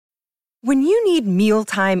When you need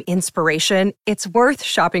mealtime inspiration, it's worth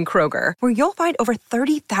shopping Kroger, where you'll find over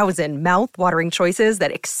 30,000 mouth-watering choices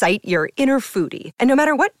that excite your inner foodie. And no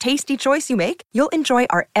matter what tasty choice you make, you'll enjoy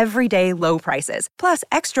our everyday low prices, plus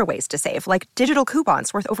extra ways to save, like digital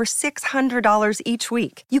coupons worth over $600 each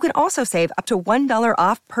week. You can also save up to $1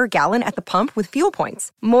 off per gallon at the pump with fuel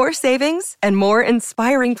points. More savings and more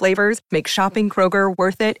inspiring flavors make shopping Kroger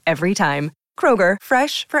worth it every time. Kroger,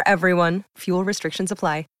 fresh for everyone. Fuel restrictions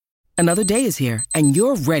apply. Another day is here, and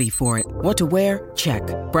you're ready for it. What to wear? Check.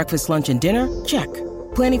 Breakfast, lunch, and dinner? Check.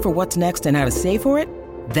 Planning for what's next and how to save for it?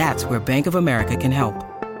 That's where Bank of America can help.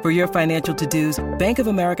 For your financial to-dos, Bank of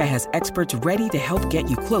America has experts ready to help get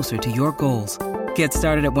you closer to your goals. Get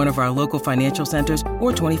started at one of our local financial centers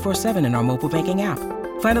or 24/7 in our mobile banking app.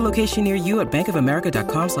 Find a location near you at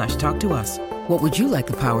bankofamerica.com/talktous. What would you like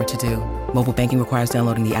the power to do? Mobile banking requires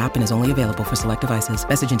downloading the app and is only available for select devices.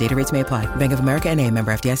 Message and data rates may apply. Bank of America N.A.,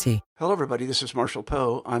 member FDIC. Hello, everybody. This is Marshall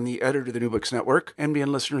Poe. I'm the editor of the New Books Network.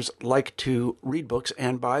 NBN listeners like to read books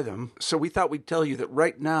and buy them. So we thought we'd tell you that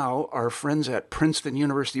right now, our friends at Princeton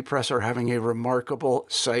University Press are having a remarkable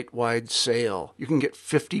site-wide sale. You can get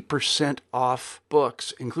 50% off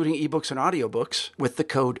books, including ebooks and audiobooks, with the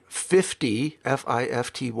code 50,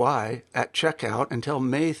 F-I-F-T-Y, at checkout until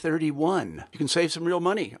May 31. You can save some real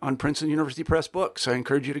money on Princeton University Press books. I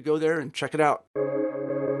encourage you to go there and check it out.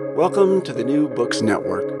 Welcome to the New Books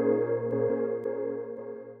Network.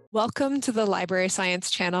 Welcome to the Library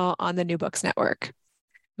Science channel on the New Books Network.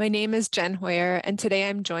 My name is Jen Hoyer, and today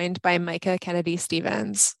I'm joined by Myka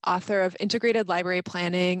Kennedy-Stevens, author of Integrated Library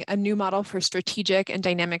Planning, a new model for strategic and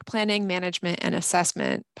dynamic planning, management, and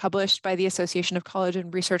assessment, published by the Association of College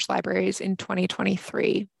and Research Libraries in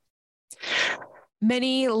 2023.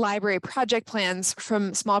 Many library project plans,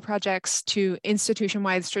 from small projects to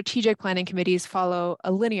institution-wide strategic planning committees, follow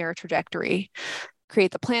a linear trajectory.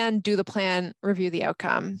 Create the plan, do the plan, review the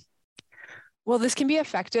outcome. While this can be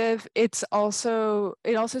effective, it also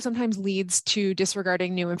sometimes leads to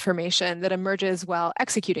disregarding new information that emerges while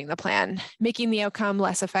executing the plan, making the outcome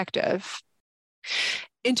less effective.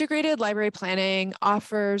 Integrated library planning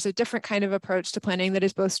offers a different kind of approach to planning that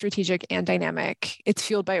is both strategic and dynamic. It's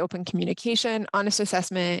fueled by open communication, honest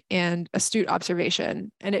assessment, and astute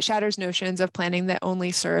observation, and it shatters notions of planning that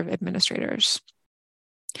only serve administrators.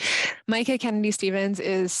 Myka Kennedy-Stevens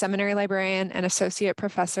is seminary librarian and associate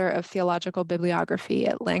professor of theological bibliography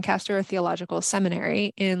at Lancaster Theological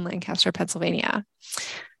Seminary in Lancaster, Pennsylvania.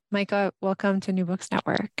 Myka, welcome to New Books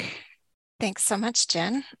Network. Thanks so much,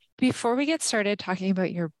 Jen. Before we get started talking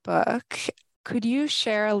about your book, could you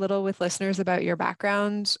share a little with listeners about your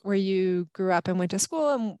background, where you grew up and went to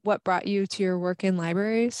school, and what brought you to your work in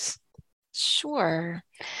libraries? Sure.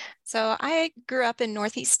 So I grew up in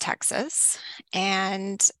Northeast Texas,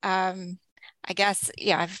 and I guess,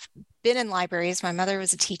 I've been in libraries. My mother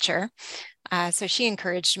was a teacher, so she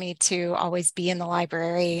encouraged me to always be in the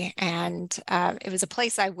library, and it was a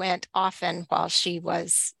place I went often while she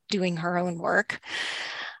was doing her own work.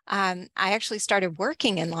 I actually started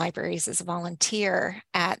working in libraries as a volunteer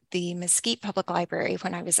at the Mesquite Public Library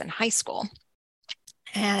when I was in high school.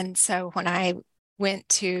 And so when I went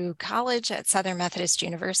to college at Southern Methodist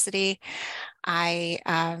University, I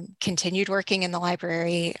continued working in the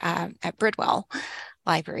library at Bridwell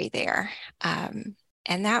Library there. And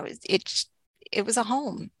that was it. It was a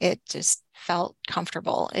home. It just felt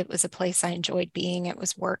comfortable. It was a place I enjoyed being. It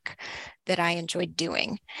was work that I enjoyed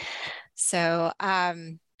doing. So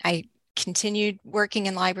I continued working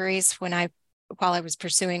in libraries while I was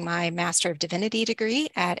pursuing my Master of Divinity degree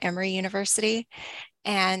at Emory University.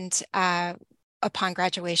 And upon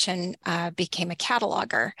graduation, became a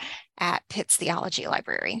cataloger at Pitt's Theology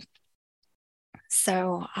Library.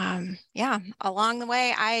 So along the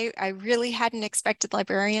way, I really hadn't expected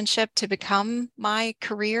librarianship to become my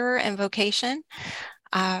career and vocation,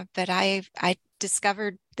 but I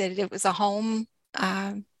discovered that it was a home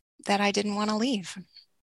that I didn't want to leave.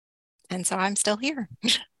 And so I'm still here.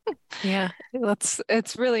 Yeah,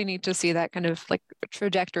 it's really neat to see that kind of like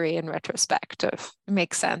trajectory in retrospect. It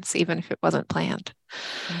makes sense, even if it wasn't planned.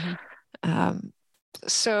 Mm-hmm.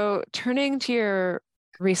 So turning to your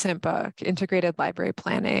recent book, Integrated Library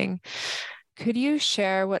Planning, could you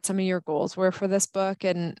share what some of your goals were for this book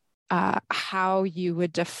and how you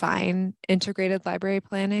would define integrated library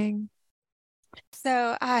planning?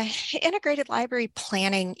 So integrated library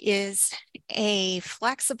planning is a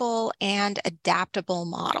flexible and adaptable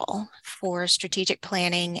model for strategic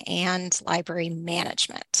planning and library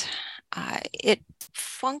management. It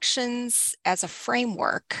functions as a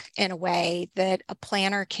framework in a way that a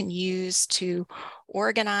planner can use to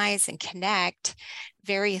organize and connect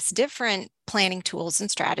various different planning tools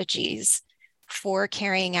and strategies for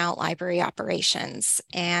carrying out library operations,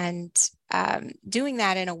 and doing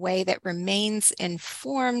that in a way that remains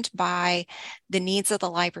informed by the needs of the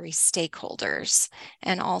library stakeholders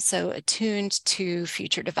and also attuned to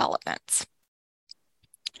future developments.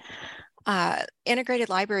 Integrated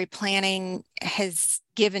library planning has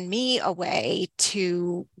given me a way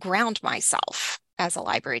to ground myself as a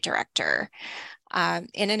library director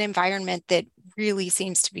in an environment that really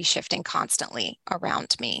seems to be shifting constantly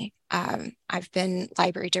around me. I've been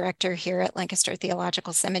library director here at Lancaster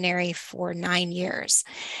Theological Seminary for 9 years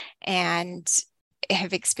and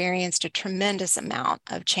have experienced a tremendous amount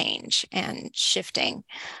of change and shifting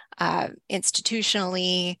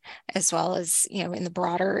institutionally, as well as, in the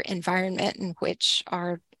broader environment in which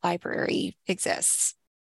our library exists.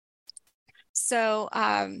 So,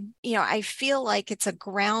 I feel like it's a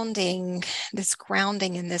grounding, this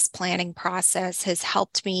grounding in this planning process has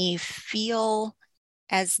helped me feel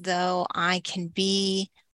as though I can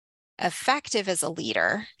be effective as a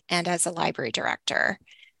leader and as a library director.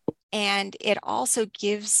 And it also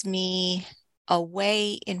gives me a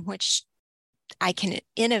way in which I can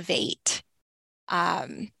innovate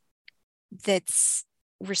that's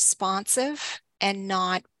responsive and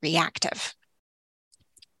not reactive.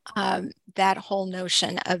 That whole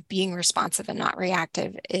notion of being responsive and not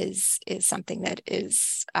reactive is something that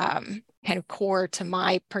is kind of core to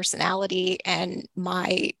my personality and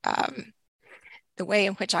my the way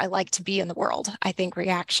in which I like to be in the world. I think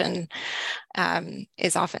reaction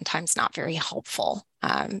is oftentimes not very helpful,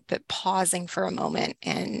 but pausing for a moment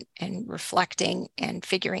and reflecting and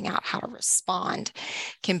figuring out how to respond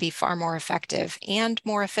can be far more effective and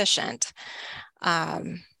more efficient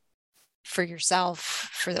for yourself,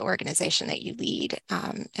 for the organization that you lead,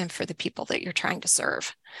 and for the people that you're trying to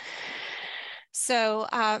serve. So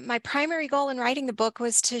my primary goal in writing the book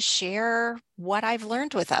was to share what I've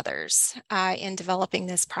learned with others in developing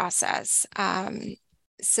this process,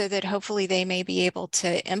 so that hopefully they may be able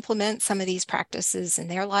to implement some of these practices in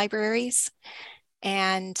their libraries,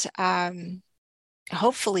 and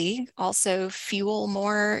hopefully also fuel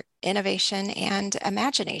more innovation and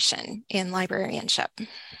imagination in librarianship.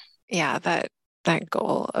 Yeah, that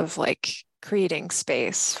goal of like creating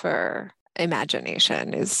space for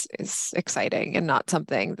imagination is exciting and not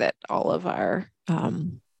something that all of our I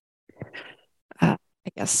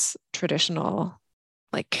guess traditional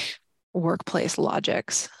like workplace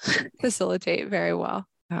logics facilitate very well.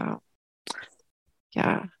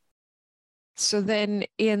 Yeah. So then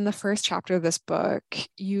in the first chapter of this book,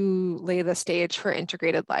 you lay the stage for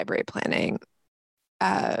integrated library planning.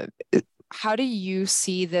 How do you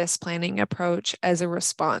see this planning approach as a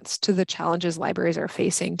response to the challenges libraries are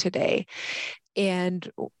facing today? And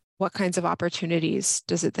what kinds of opportunities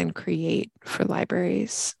does it then create for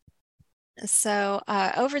libraries? So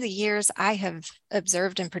over the years, I have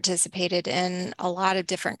observed and participated in a lot of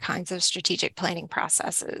different kinds of strategic planning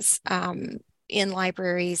processes in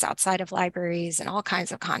libraries, outside of libraries, in all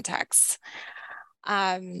kinds of contexts.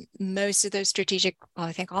 Most of those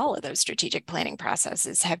I think all of those strategic planning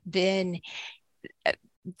processes have been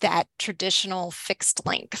that traditional fixed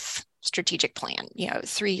length strategic plan,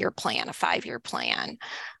 3-year plan, a 5-year plan.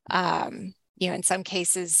 In some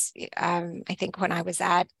cases, I think when I was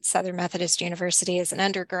at Southern Methodist University as an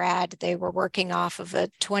undergrad, they were working off of a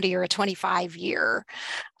 20 or a 25-year,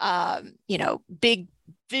 big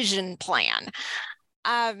vision plan.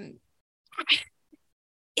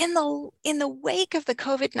 In the wake of the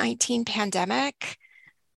COVID-19 pandemic,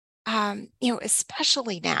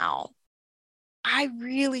 especially now, I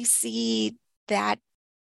really see that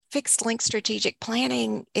fixed length strategic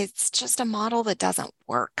planning, it's just a model that doesn't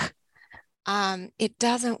work. It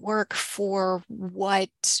doesn't work for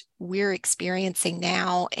what we're experiencing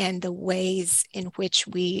now and the ways in which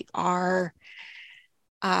we are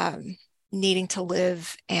needing to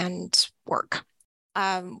live and work.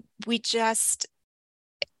 We just,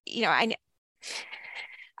 I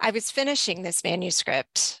was finishing this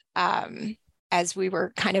manuscript as we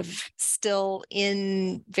were kind of still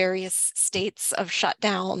in various states of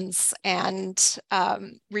shutdowns and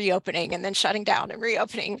reopening and then shutting down and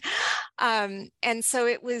reopening. And so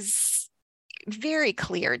it was very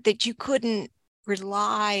clear that you couldn't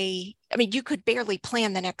you could barely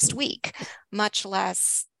plan the next week, much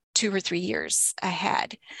less 2 or 3 years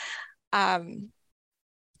ahead.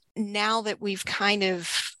 Now that we've kind of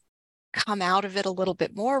come out of it a little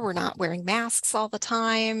bit more, we're not wearing masks all the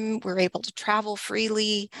time. We're able to travel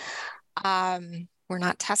freely. We're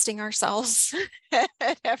not testing ourselves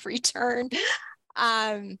at every turn.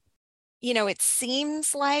 it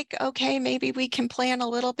seems like, okay, maybe we can plan a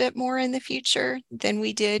little bit more in the future than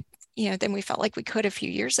we did, than we felt like we could a few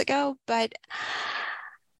years ago. But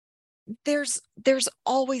there's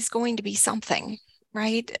always going to be something,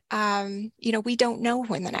 right? We don't know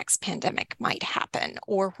when the next pandemic might happen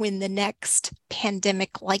or when the next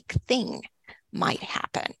pandemic-like thing might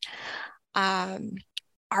happen.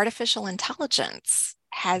 Artificial intelligence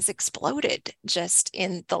has exploded just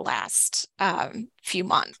in the last few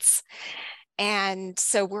months. And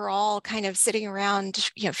so we're all kind of sitting around,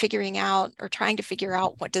 figuring out or trying to figure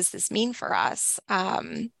out, what does this mean for us?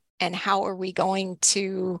 And how are we going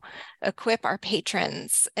to equip our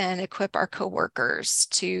patrons and equip our coworkers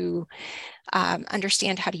to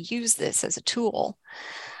understand how to use this as a tool?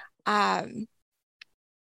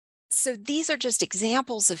 So these are just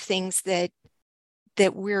examples of things that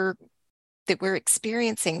we're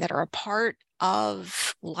experiencing, that are a part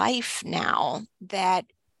of life now, that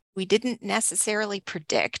we didn't necessarily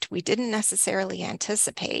predict, we didn't necessarily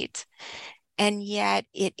anticipate, and yet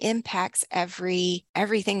it impacts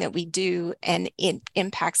everything that we do, and it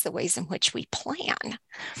impacts the ways in which we plan.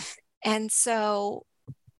 And so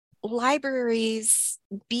libraries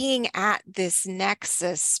being at this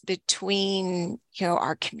nexus between,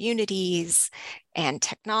 our communities and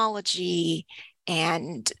technology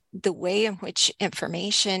and the way in which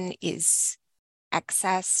information is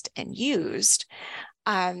accessed and used,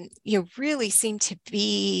 really seem to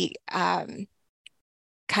be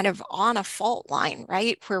kind of on a fault line,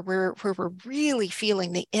 right? Where we're really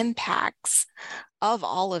feeling the impacts of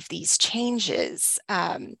all of these changes,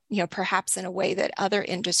 perhaps in a way that other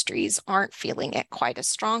industries aren't feeling it quite as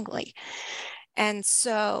strongly. And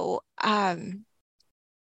so I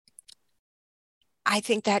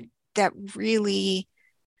think that really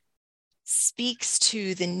speaks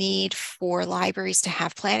to the need for libraries to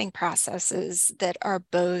have planning processes that are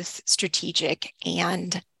both strategic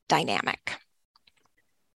and dynamic.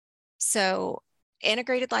 So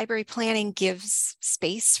integrated library planning gives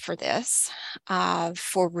space for this,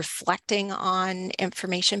 for reflecting on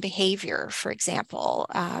information behavior, for example.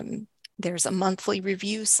 There's a monthly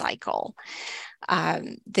review cycle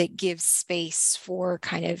that gives space for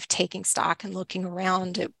kind of taking stock and looking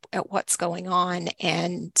around at what's going on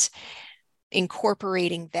and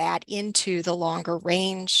incorporating that into the longer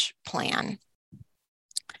range plan.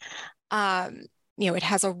 It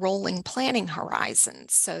has a rolling planning horizon,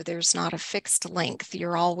 so there's not a fixed length.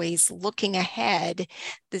 You're always looking ahead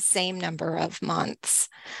the same number of months.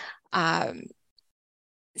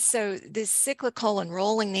 So this cyclical and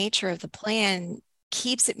rolling nature of the plan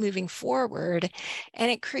keeps it moving forward, and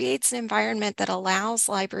it creates an environment that allows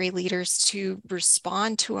library leaders to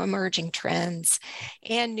respond to emerging trends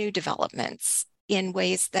and new developments in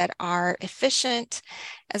ways that are efficient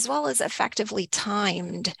as well as effectively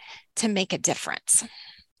timed to make a difference.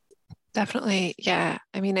 Definitely. Yeah.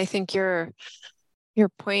 I mean, I think your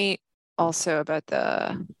point also about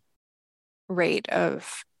the rate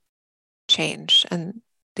of change and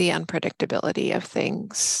the unpredictability of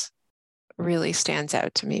things really stands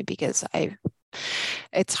out to me, because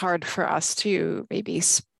it's hard for us to maybe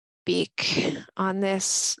speak on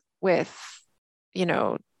this with,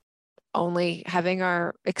 only having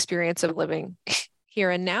our experience of living here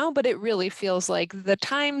and now, but it really feels like the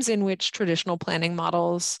times in which traditional planning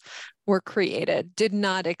models were created did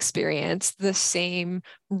not experience the same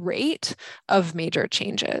rate of major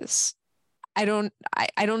changes. I don't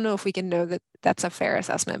know if we can know that that's a fair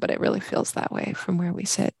assessment, but it really feels that way from where we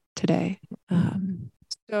sit today.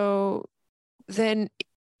 So then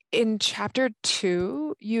in chapter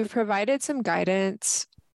 2, you've provided some guidance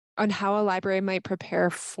on how a library might prepare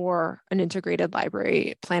for an integrated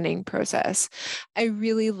library planning process. I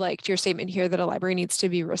really liked your statement here that a library needs to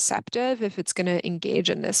be receptive if it's going to engage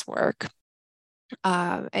in this work.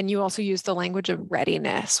 And you also use the language of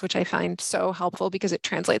readiness, which I find so helpful because it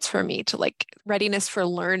translates for me to like readiness for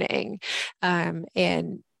learning. And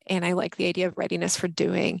I like the idea of readiness for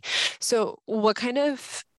doing. So what kind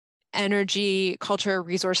of energy, culture,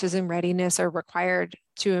 resources, and readiness are required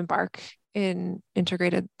to embark in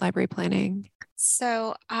integrated library planning?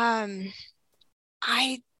 So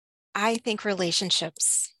I think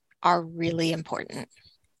relationships are really important.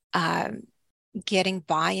 Getting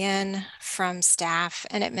buy-in from staff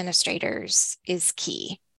and administrators is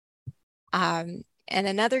key. And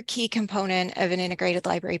another key component of an integrated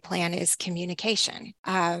library plan is communication.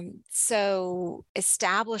 So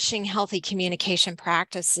establishing healthy communication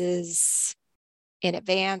practices in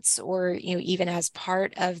advance, or even as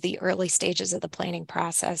part of the early stages of the planning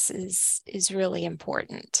process is really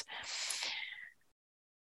important.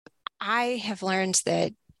 I have learned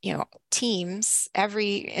that teams,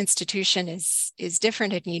 every institution is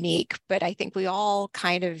different and unique, but I think we all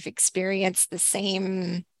kind of experience the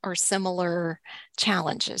same or similar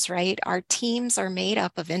challenges, right? Our teams are made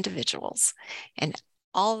up of individuals, and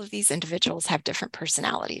all of these individuals have different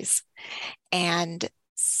personalities, and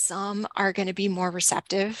some are going to be more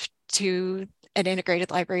receptive to an integrated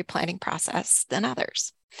library planning process than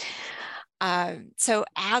others. So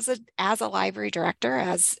as a library director,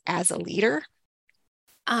 as a leader,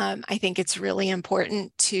 I think it's really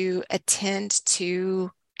important to attend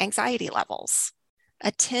to anxiety levels,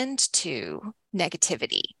 attend to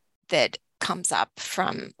negativity that comes up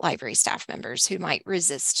from library staff members who might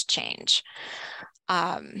resist change.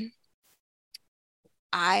 I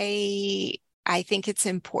think it's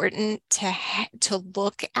important to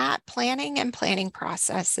look at planning and planning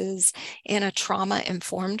processes in a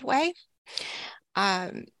trauma-informed way,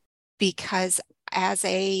 because as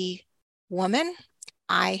a woman,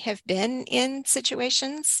 I have been in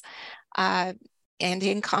situations and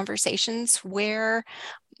in conversations where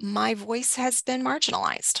my voice has been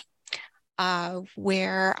marginalized,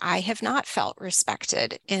 where I have not felt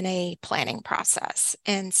respected in a planning process.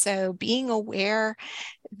 And so being aware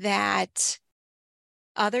that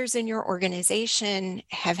others in your organization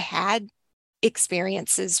have had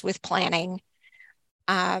experiences with planning,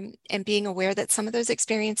 and being aware that some of those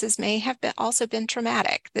experiences may have also been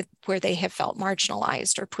traumatic, where they have felt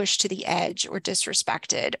marginalized or pushed to the edge or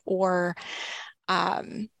disrespected or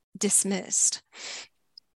dismissed.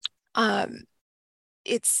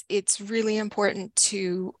 It's really important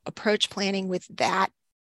to approach planning with that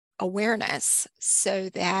awareness so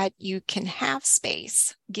that you can have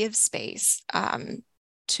space, give space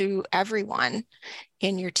to everyone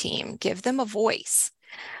in your team, give them a voice.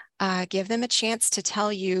 Give them a chance to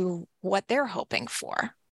tell you what they're hoping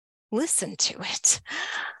for. Listen to it.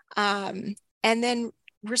 And then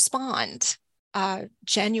respond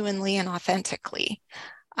genuinely and authentically.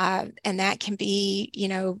 And that can be,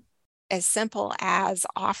 as simple as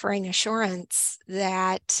offering assurance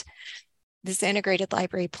that this integrated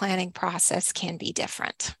library planning process can be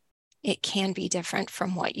different. It can be different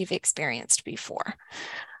from what you've experienced before.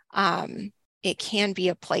 It can be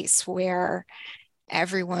a place where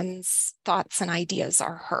everyone's thoughts and ideas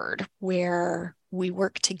are heard, where we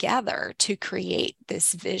work together to create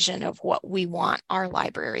this vision of what we want our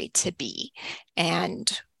library to be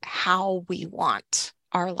and how we want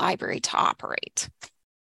our library to operate.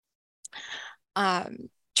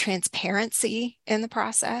 Transparency in the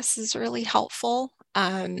process is really helpful.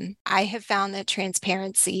 I have found that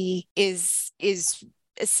transparency is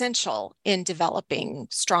essential in developing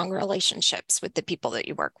strong relationships with the people that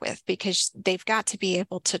you work with, because they've got to be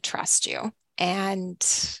able to trust you,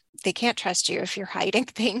 and they can't trust you if you're hiding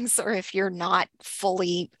things or if you're not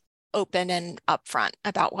fully open and upfront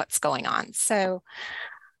about what's going on. So,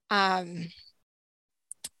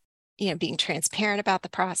 being transparent about the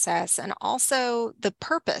process and also the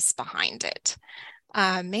purpose behind it,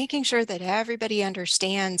 making sure that everybody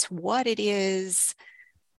understands what it is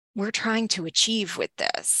we're trying to achieve with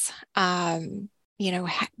this,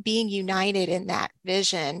 being united in that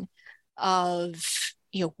vision of,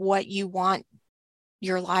 what you want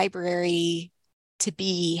your library to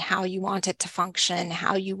be, how you want it to function,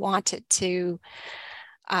 how you want it to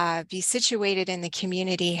be situated in the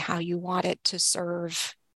community, how you want it to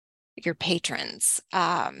serve your patrons.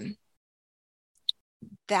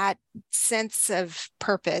 That sense of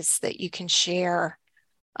purpose that you can share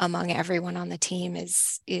among everyone on the team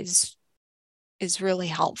is really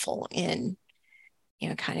helpful in,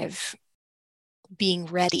 kind of being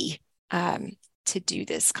ready to do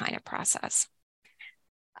this kind of process.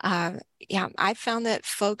 I found that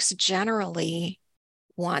folks generally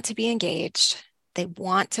want to be engaged. They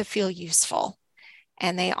want to feel useful.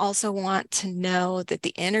 And they also want to know that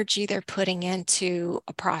the energy they're putting into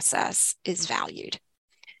a process is valued.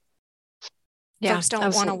 Yeah, folks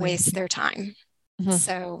don't want to waste their time. Mm-hmm.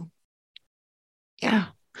 So, yeah.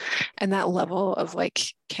 And that level of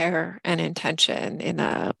care and intention in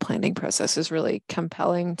a planning process is really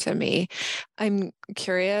compelling to me. I'm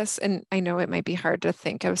curious, and I know it might be hard to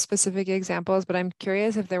think of specific examples, but I'm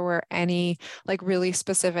curious if there were any really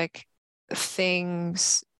specific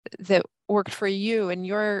things that worked for you and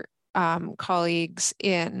your colleagues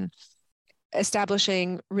in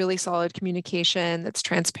establishing really solid communication that's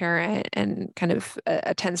transparent and kind of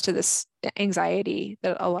attends to this anxiety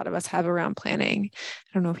that a lot of us have around planning. I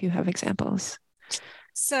don't know if you have examples.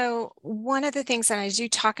 So one of the things, and I do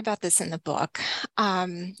talk about this in the book,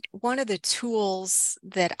 one of the tools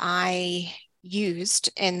that I used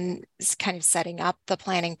in kind of setting up the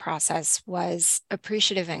planning process was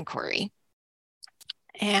appreciative inquiry.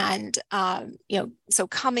 And, so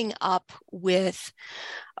coming up with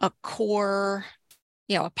a core,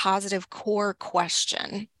 a positive core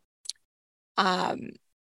question,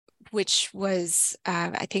 which was,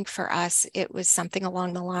 I think for us, it was something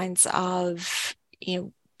along the lines of,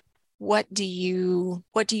 what do you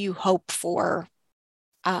hope for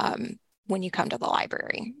when you come to the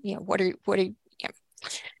library?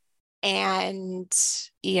 And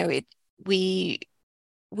we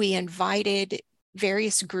invited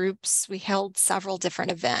various groups. We held several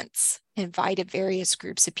different events, invited various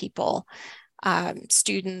groups of people,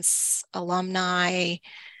 students, alumni,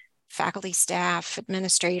 faculty, staff,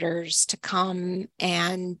 administrators, to come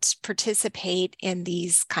and participate in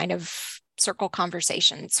these kind of circle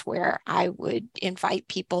conversations where I would invite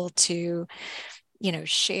people to,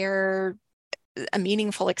 share a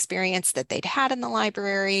meaningful experience that they'd had in the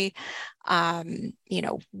library,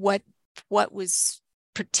 what was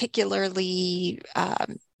particularly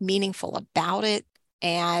meaningful about it,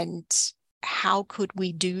 and how could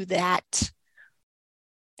we do that?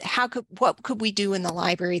 What could we do in the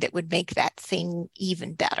library that would make that thing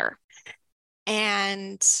even better?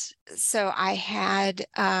 And so I had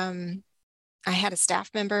a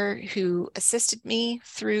staff member who assisted me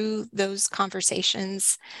through those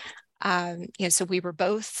conversations. So we were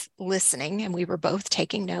both listening and we were both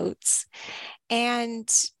taking notes.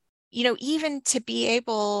 And, even to be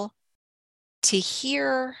able to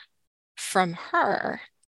hear from her,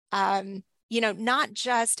 not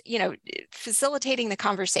just, facilitating the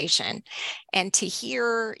conversation, and to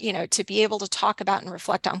hear, to be able to talk about and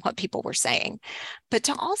reflect on what people were saying, but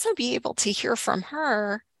to also be able to hear from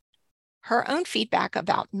her own feedback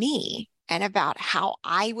about me and about how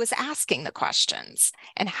I was asking the questions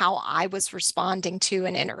and how I was responding to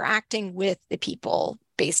and interacting with the people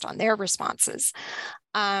based on their responses.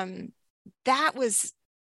 That was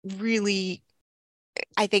really,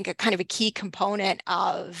 I think, a kind of a key component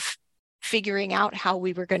of figuring out how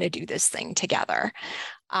we were going to do this thing together,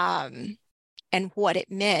 and what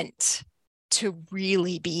it meant to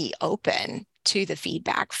really be open to the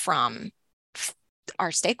feedback from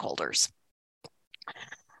our stakeholders.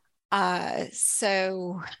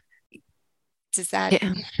 So does that?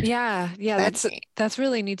 Yeah. That's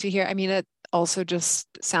really neat to hear. I mean, it also just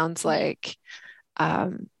sounds like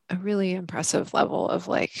a really impressive level of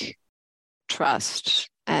like trust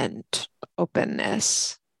and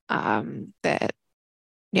openness that,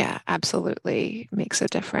 absolutely makes a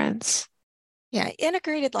difference. Yeah,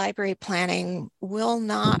 integrated library planning will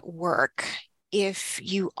not work if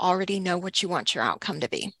you already know what you want your outcome to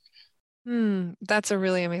be. That's a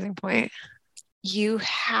really amazing point. You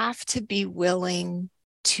have to be willing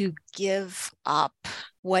to give up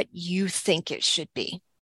what you think it should be.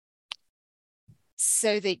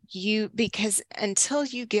 So that because until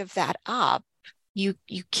you give that up, you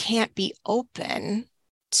can't be open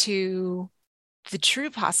to the true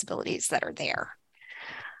possibilities that are there.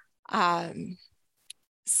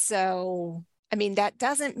 So, I mean, that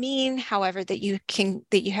doesn't mean, however, that you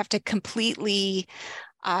have to completely,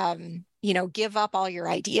 give up all your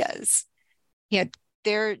ideas.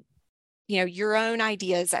 Your own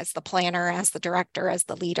ideas as the planner, as the director, as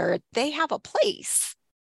the leader, they have a place,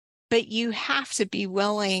 but you have to be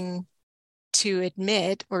willing to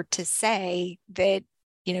admit or to say that,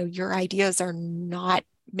 your ideas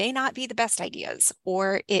may not be the best ideas,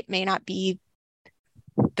 or it may not be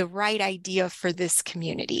the right idea for this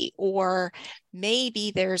community, or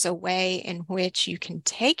maybe there's a way in which you can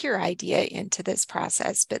take your idea into this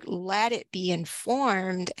process, but let it be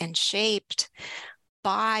informed and shaped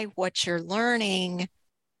by what you're learning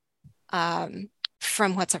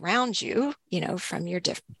from what's around you,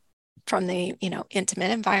 from the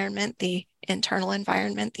intimate environment, the internal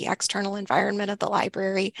environment, the external environment of the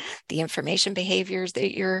library, the information behaviors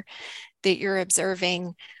that you're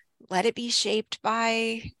observing. Let it be shaped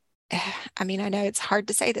by, I mean, I know it's hard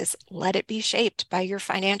to say this, let it be shaped by your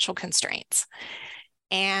financial constraints,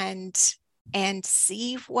 and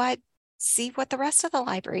see what the rest of the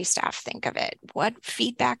library staff think of it. What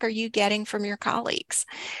feedback are you getting from your colleagues?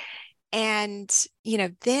 And,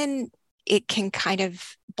 then it can kind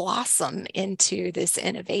of blossom into this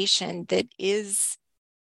innovation that is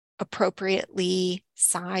appropriately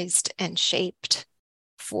sized and shaped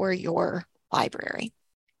for your library,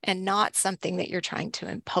 and not something that you're trying to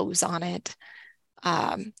impose on it,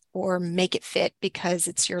 or make it fit because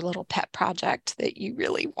it's your little pet project that you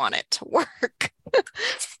really want it to work.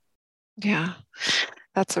 Yeah,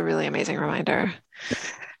 that's a really amazing reminder.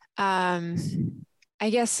 I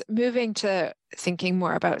guess moving to thinking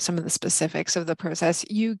more about some of the specifics of the process,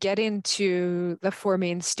 you get into the four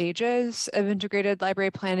main stages of integrated library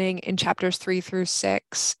planning in chapters 3 through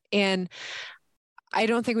 6. And I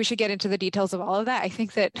don't think we should get into the details of all of that. I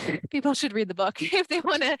think that people should read the book if they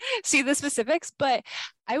want to see the specifics. But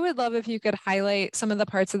I would love if you could highlight some of the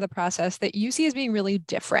parts of the process that you see as being really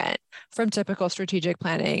different from typical strategic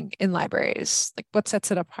planning in libraries. Like, what sets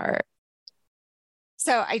it apart?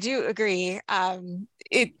 So I do agree.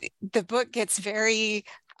 The book gets very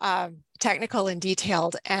technical and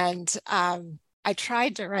detailed, and I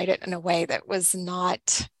tried to write it in a way that was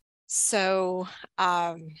not so,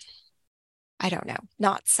 I don't know,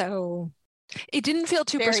 not so. It didn't feel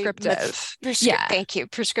too prescriptive. Yeah. Thank you.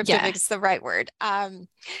 Prescriptive is the right word.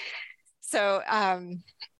 So I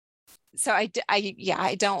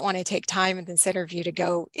don't want to take time in this interview to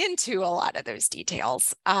go into a lot of those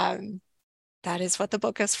details. That is what the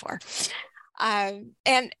book is for. And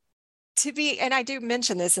I do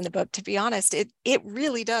mention this in the book, to be honest, it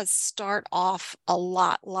really does start off a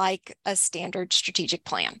lot like a standard strategic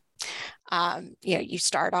plan. You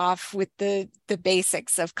start off with the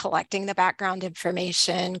basics of collecting the background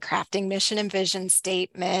information, crafting mission and vision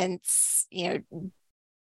statements,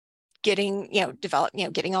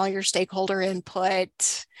 getting all your stakeholder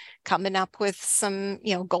input, coming up with some,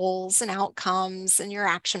 goals and outcomes and your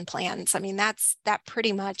action plans. I mean, that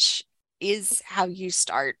pretty much is how you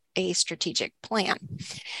start a strategic plan.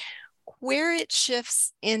 Where it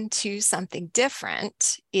shifts into something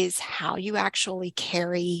different is how you actually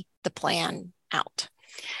carry the plan out.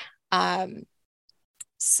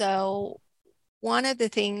 So one of the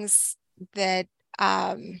things that,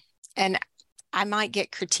 and I might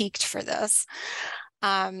get critiqued for this,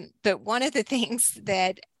 but one of the things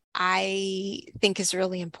that I think is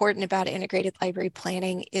really important about integrated library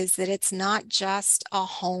planning is that it's not just a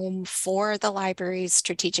home for the library's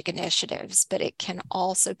strategic initiatives, but it can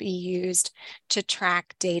also be used to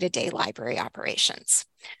track day-to-day library operations,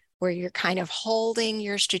 where you're kind of holding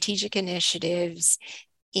your strategic initiatives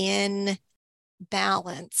in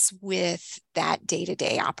balance with that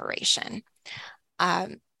day-to-day operation.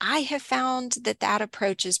 I have found that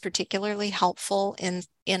approach is particularly helpful in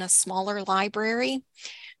a smaller library,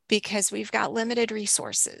 because we've got limited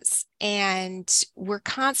resources and we're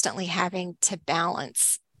constantly having to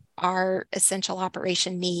balance our essential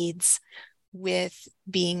operation needs with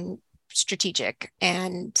being strategic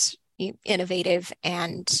and innovative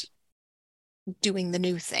and doing the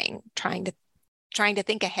new thing, trying to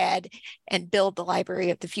think ahead and build the library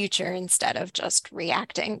of the future instead of just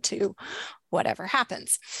reacting to whatever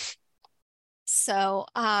happens. So,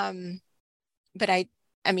 but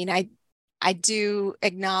I do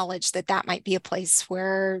acknowledge that might be a place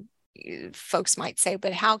where folks might say,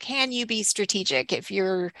 but how can you be strategic if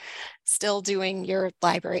you're still doing your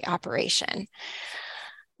library operation?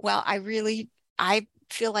 Well, I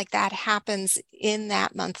feel like that happens in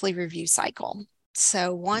that monthly review cycle.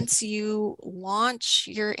 So once you launch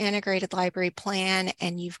your integrated library plan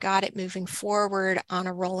and you've got it moving forward on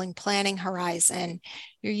a rolling planning horizon,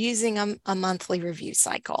 you're using a monthly review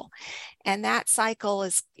cycle. And that cycle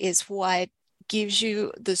is what gives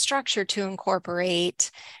you the structure to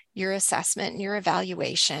incorporate your assessment and your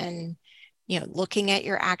evaluation, looking at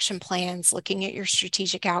your action plans, looking at your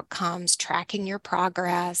strategic outcomes, tracking your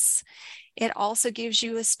progress. It also gives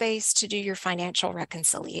you a space to do your financial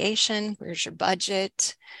reconciliation. Where's your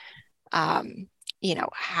budget? How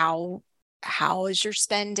is your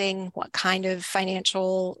spending? What kind of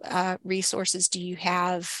financial resources do you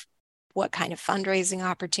have? What kind of fundraising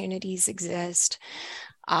opportunities exist?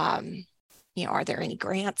 Are there any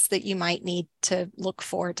grants that you might need to look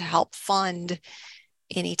for to help fund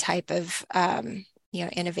any type of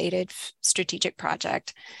innovative strategic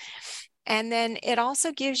project? And then it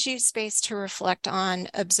also gives you space to reflect on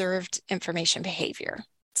observed information behavior.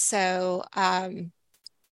 So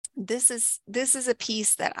this is a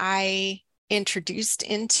piece that I introduced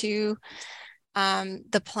into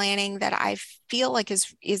the planning that I feel like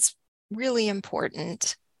is really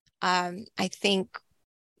important. I think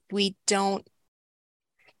we don't,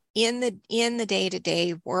 in the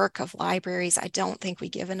day-to-day work of libraries, I don't think we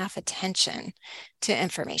give enough attention to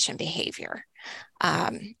information behavior.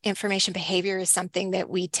 Information behavior is something that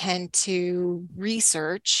we tend to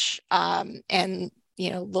research and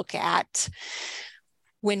look at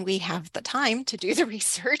when we have the time to do the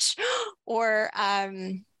research, or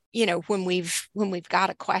when we've got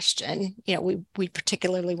a question. We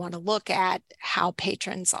particularly want to look at how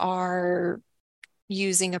patrons are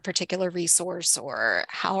using a particular resource, or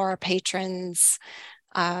how are patrons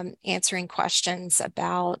answering questions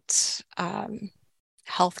about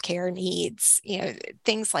healthcare needs,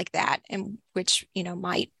 things like that, and which,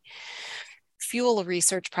 might fuel a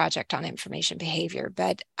research project on information behavior.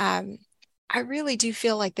 But I really do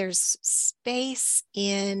feel like there's space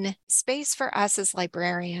for us as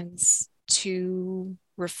librarians to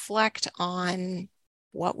reflect on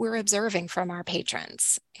what we're observing from our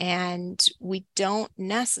patrons. And we don't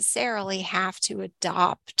necessarily have to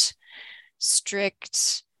adopt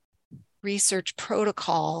strict research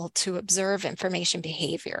protocol to observe information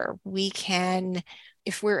behavior. We can,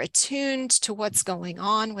 if we're attuned to what's going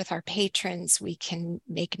on with our patrons, we can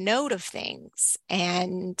make note of things.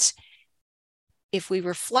 And if we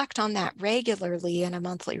reflect on that regularly in a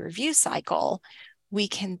monthly review cycle, we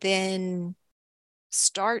can then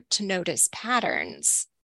start to notice patterns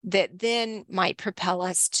that then might propel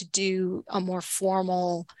us to do a more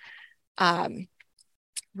formal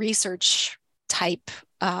research type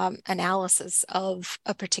analysis of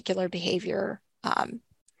a particular behavior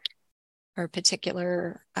or a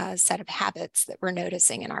particular set of habits that we're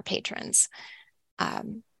noticing in our patrons.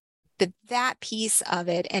 But that piece of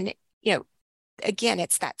it, and again,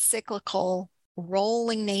 it's that cyclical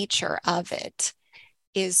rolling nature of it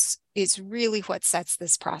is really what sets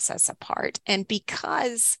this process apart. And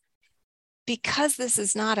because this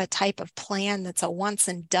is not a type of plan that's a once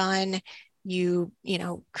and done, you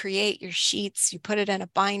create your sheets, you put it in a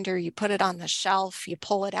binder, you put it on the shelf, you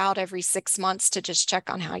pull it out every 6 months to just check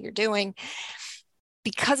on how you're doing.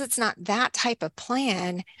 Because it's not that type of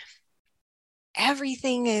plan,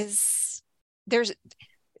 everything is, there's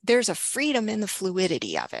a freedom in the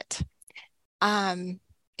fluidity of it.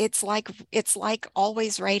 It's like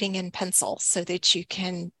always writing in pencil so that you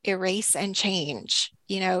can erase and change.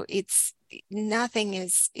 It's nothing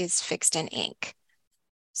is fixed in ink.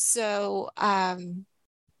 So that,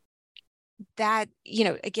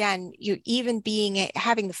 again,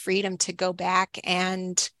 having the freedom to go back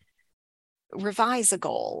and revise a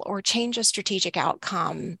goal or change a strategic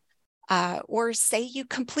outcome, or say you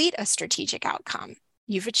complete a strategic outcome,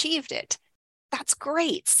 you've achieved it. That's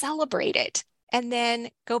great. Celebrate it. And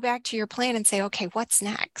then go back to your plan and say, okay, what's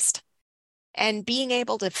next? And being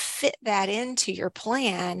able to fit that into your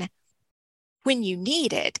plan when you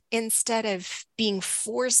need it, instead of being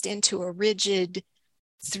forced into a rigid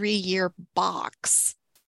 3-year box.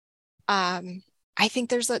 I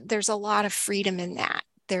think there's a lot of freedom in that.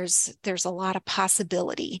 There's a lot of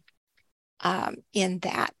possibility in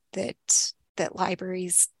that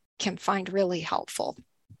libraries can find really helpful.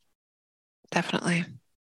 Definitely.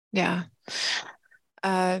 Yeah.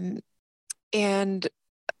 And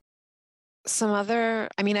some other,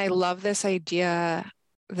 I love this idea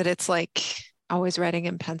that it's like always writing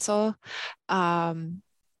in pencil. And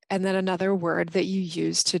then another word that you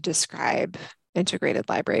use to describe integrated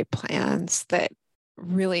library plans that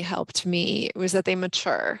really helped me was that they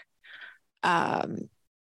mature. And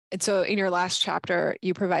so in your last chapter,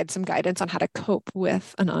 you provide some guidance on how to cope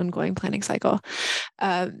with an ongoing planning cycle.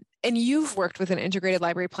 And you've worked with an integrated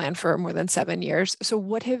library plan for more than 7 years. So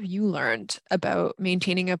what have you learned about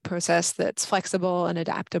maintaining a process that's flexible and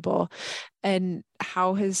adaptable? And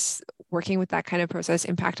how has working with that kind of process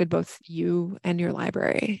impacted both you and your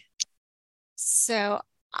library? So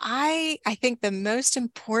I think the most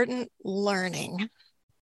important learning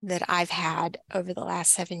that I've had over the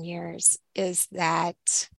last 7 years is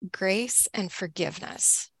that grace and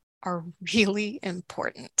forgiveness are really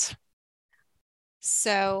important.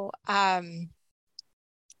 So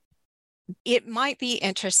it might be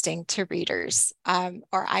interesting to readers,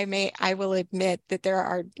 or I will admit that there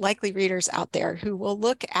are likely readers out there who will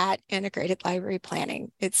look at integrated library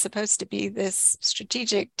planning. It's supposed to be this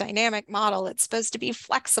strategic, dynamic model. It's supposed to be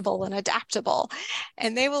flexible and adaptable.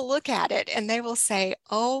 And they will look at it and they will say,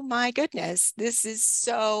 oh my goodness, this is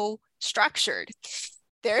so structured.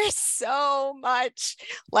 There's so much,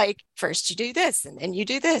 like first you do this and then you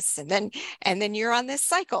do this and then you're on this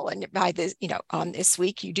cycle, and by this, on this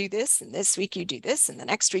week you do this and this week you do this and the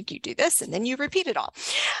next week you do this and then you repeat it all.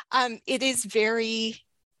 It is very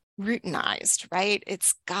routinized, right?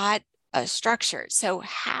 It's got a structure. So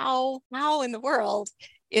how in the world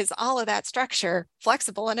is all of that structure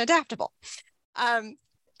flexible and adaptable? And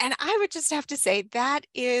I would just have to say that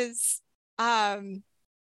is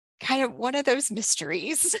kind of one of those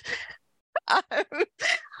mysteries.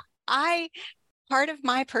 Part of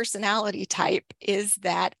my personality type is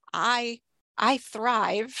that I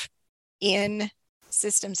thrive in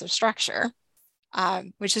systems of structure,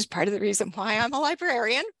 which is part of the reason why I'm a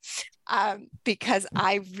librarian, because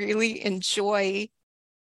I really enjoy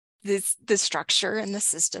the structure and the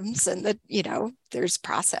systems and there's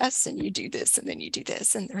process and you do this and then you do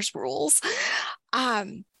this and there's rules.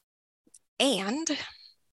 And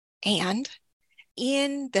And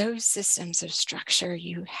in those systems of structure,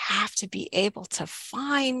 you have to be able to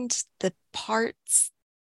find the parts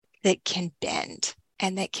that can bend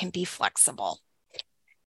and that can be flexible.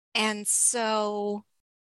 And so,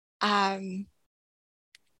 and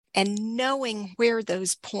knowing where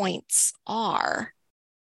those points are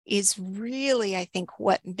is really, I think,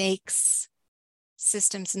 what makes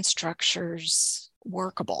systems and structures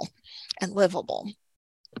workable and livable.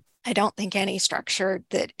 I don't think any structure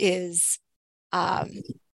that is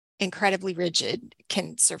incredibly rigid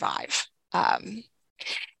can survive.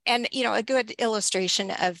 And, a good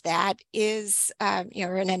illustration of that is,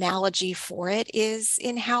 or an analogy for it is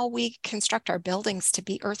in how we construct our buildings to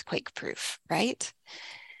be earthquake proof, right?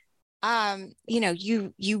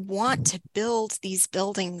 You want to build these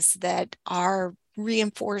buildings that are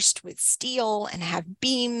reinforced with steel and have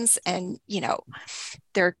beams and,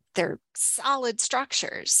 they're solid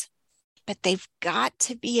structures, but they've got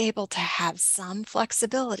to be able to have some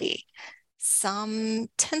flexibility, some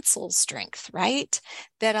tensile strength, right?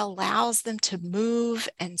 That allows them to move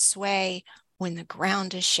and sway when the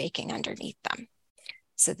ground is shaking underneath them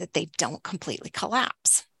so that they don't completely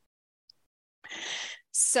collapse.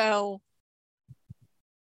 So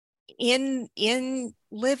in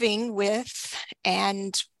living with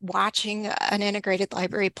and watching an integrated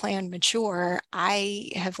library plan mature,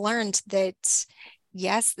 I have learned that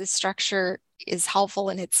yes, this structure is helpful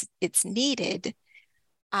and it's needed.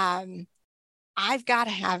 I've got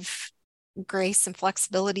to have grace and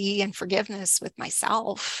flexibility and forgiveness with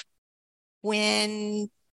myself when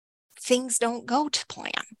things don't go to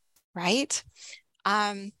plan, right?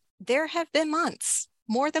 There have been months,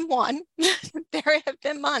 more than one, there have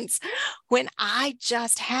been months when I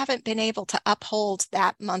just haven't been able to uphold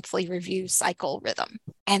that monthly review cycle rhythm.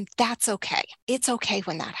 And that's okay. It's okay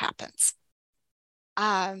when that happens.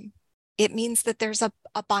 It means that there's a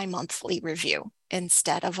bi-monthly review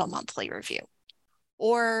instead of a monthly review.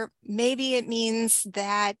 Or maybe it means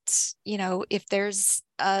that, if there's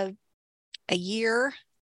a year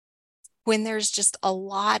when there's just a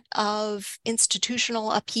lot of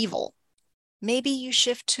institutional upheaval, maybe you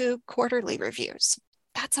shift to quarterly reviews.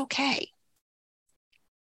 That's okay.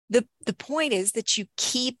 The point is that you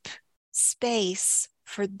keep space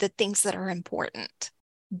for the things that are important.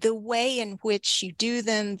 The way in which you do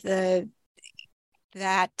them,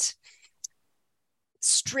 that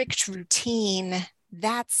strict routine,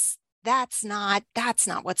 that's not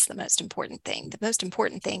what's the most important thing. The most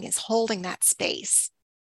important thing is holding that space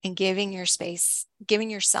and giving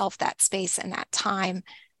yourself that space and that time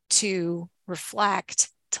to reflect,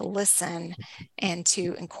 to listen, and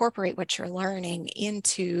to incorporate what you're learning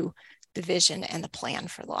into the vision and the plan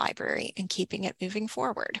for the library and keeping it moving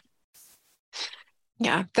forward.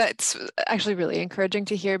 Yeah, that's actually really encouraging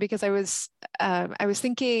to hear, because I was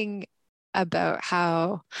thinking about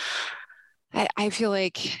how I feel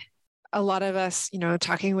like a lot of us,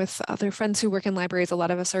 talking with other friends who work in libraries, a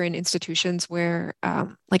lot of us are in institutions where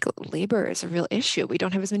like labor is a real issue. We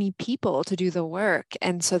don't have as many people to do the work.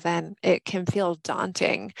 And so then it can feel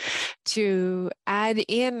daunting to add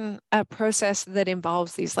in a process that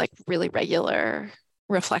involves these like really regular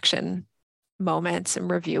reflection moments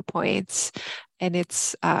and review points. And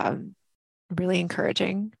it's really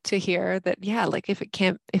encouraging to hear that, yeah, like if it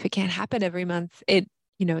can't happen every month,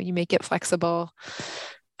 you make it flexible.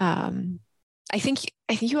 I think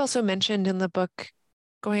you also mentioned in the book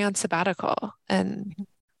going on sabbatical and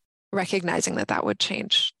recognizing that would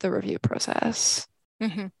change the review process.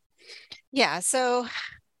 Mm-hmm. Yeah. So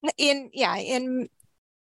in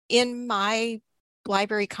my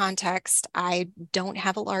library context, I don't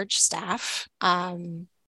have a large staff.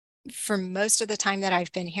 For most of the time that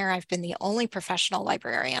I've been here, I've been the only professional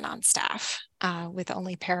librarian on staff, with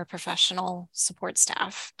only paraprofessional support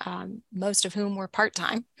staff, most of whom were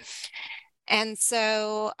part-time. And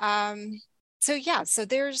so,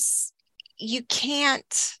 there's, you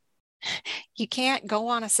can't go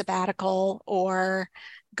on a sabbatical or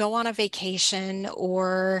go on a vacation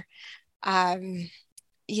or,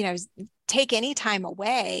 take any time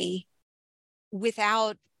away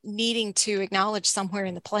without needing to acknowledge somewhere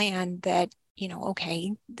in the plan that,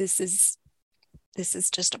 okay, this is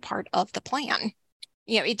just a part of the plan.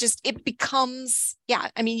 It becomes,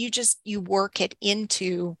 you work it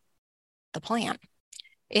into the plan.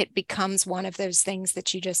 It becomes one of those things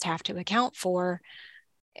that you just have to account for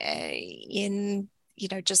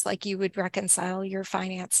just like you would reconcile your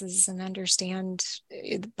finances and understand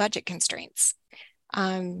the budget constraints.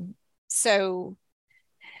 So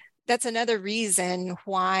that's another reason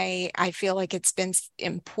why I feel like it's been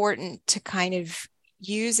important to kind of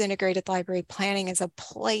use integrated library planning as a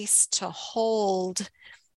place to hold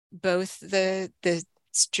both the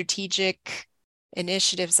strategic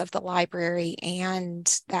initiatives of the library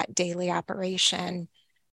and that daily operation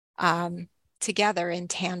together in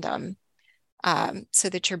tandem, so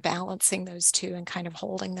that you're balancing those two and kind of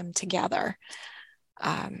holding them together.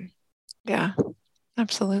 Yeah,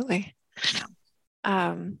 absolutely.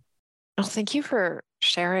 Yeah. Well, thank you for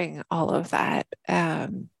sharing all of that.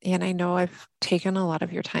 And I know I've taken a lot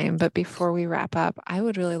of your time, but before we wrap up, I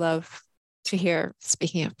would really love to hear,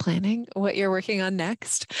 speaking of planning, what you're working on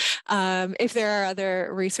next. If there are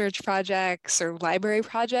other research projects or library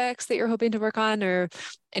projects that you're hoping to work on, or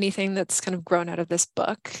anything that's kind of grown out of this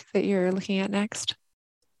book that you're looking at next.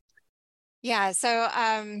 Yeah. So,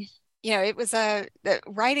 it was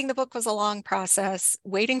writing the book was a long process.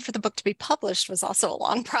 Waiting for the book to be published was also a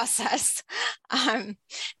long process. So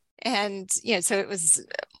it was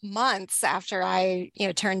months after I,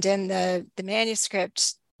 turned in the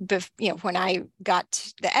manuscript, when I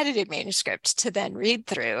got the edited manuscript to then read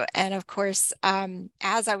through. And of course,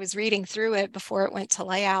 as I was reading through it before it went to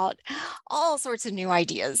layout, all sorts of new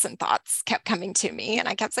ideas and thoughts kept coming to me. And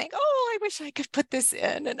I kept saying, oh, I wish I could put this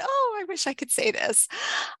in. And oh, I wish I could say this.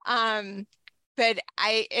 But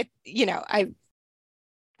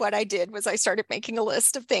what I did was I started making a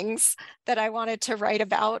list of things that I wanted to write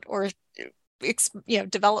about or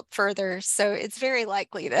develop further. So it's very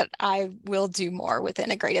likely that I will do more with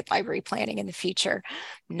integrated library planning in the future.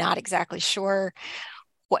 Not exactly sure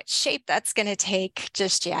what shape that's going to take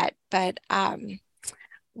just yet, but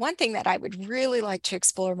one thing that I would really like to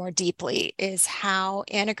explore more deeply is how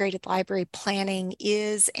integrated library planning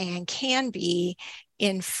is and can be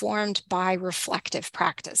informed by reflective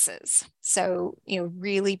practices. So,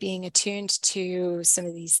 really being attuned to some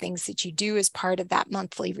of these things that you do as part of that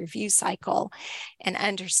monthly review cycle and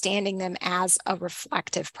understanding them as a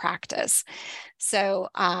reflective practice. So,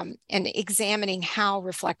 and examining how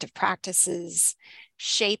reflective practices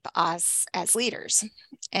shape us as leaders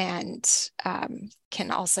and can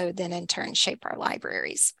also then in turn shape our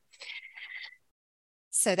libraries.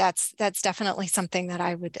 So that's definitely something that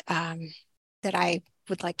I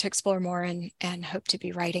would like to explore more and hope to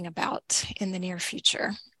be writing about in the near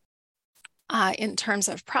future. In terms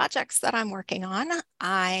of projects that I'm working on,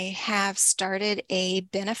 I have started a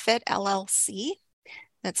benefit LLC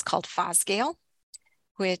that's called Fosgale,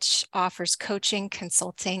 which offers coaching,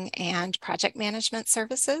 consulting, and project management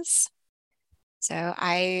services. So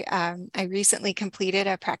I recently completed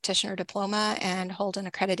a practitioner diploma and hold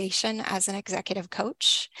an accreditation as an executive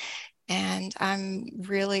coach. And I'm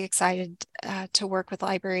really excited to work with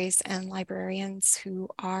libraries and librarians who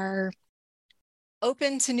are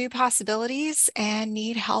open to new possibilities and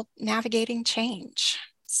need help navigating change.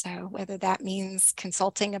 So whether that means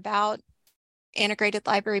consulting about integrated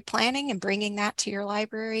library planning and bringing that to your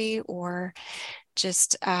library, or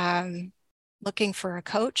just looking for a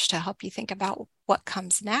coach to help you think about what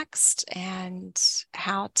comes next and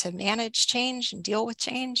how to manage change and deal with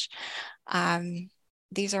change.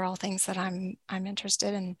 These are all things that I'm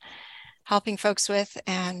interested in helping folks with,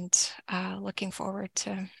 and looking forward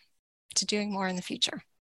to doing more in the future.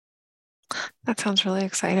 That sounds really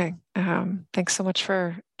exciting. Thanks so much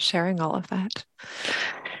for sharing all of that.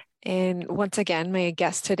 And once again, my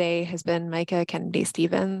guest today has been Myka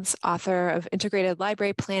Kennedy-Stevens, author of Integrated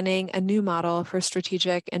Library Planning, a New Model for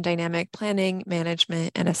Strategic and Dynamic Planning,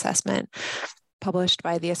 Management, and Assessment, published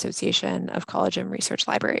by the Association of College and Research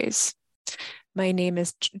Libraries. My name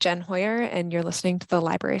is Jen Hoyer, and you're listening to the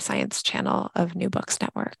Library Science channel of New Books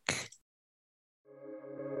Network.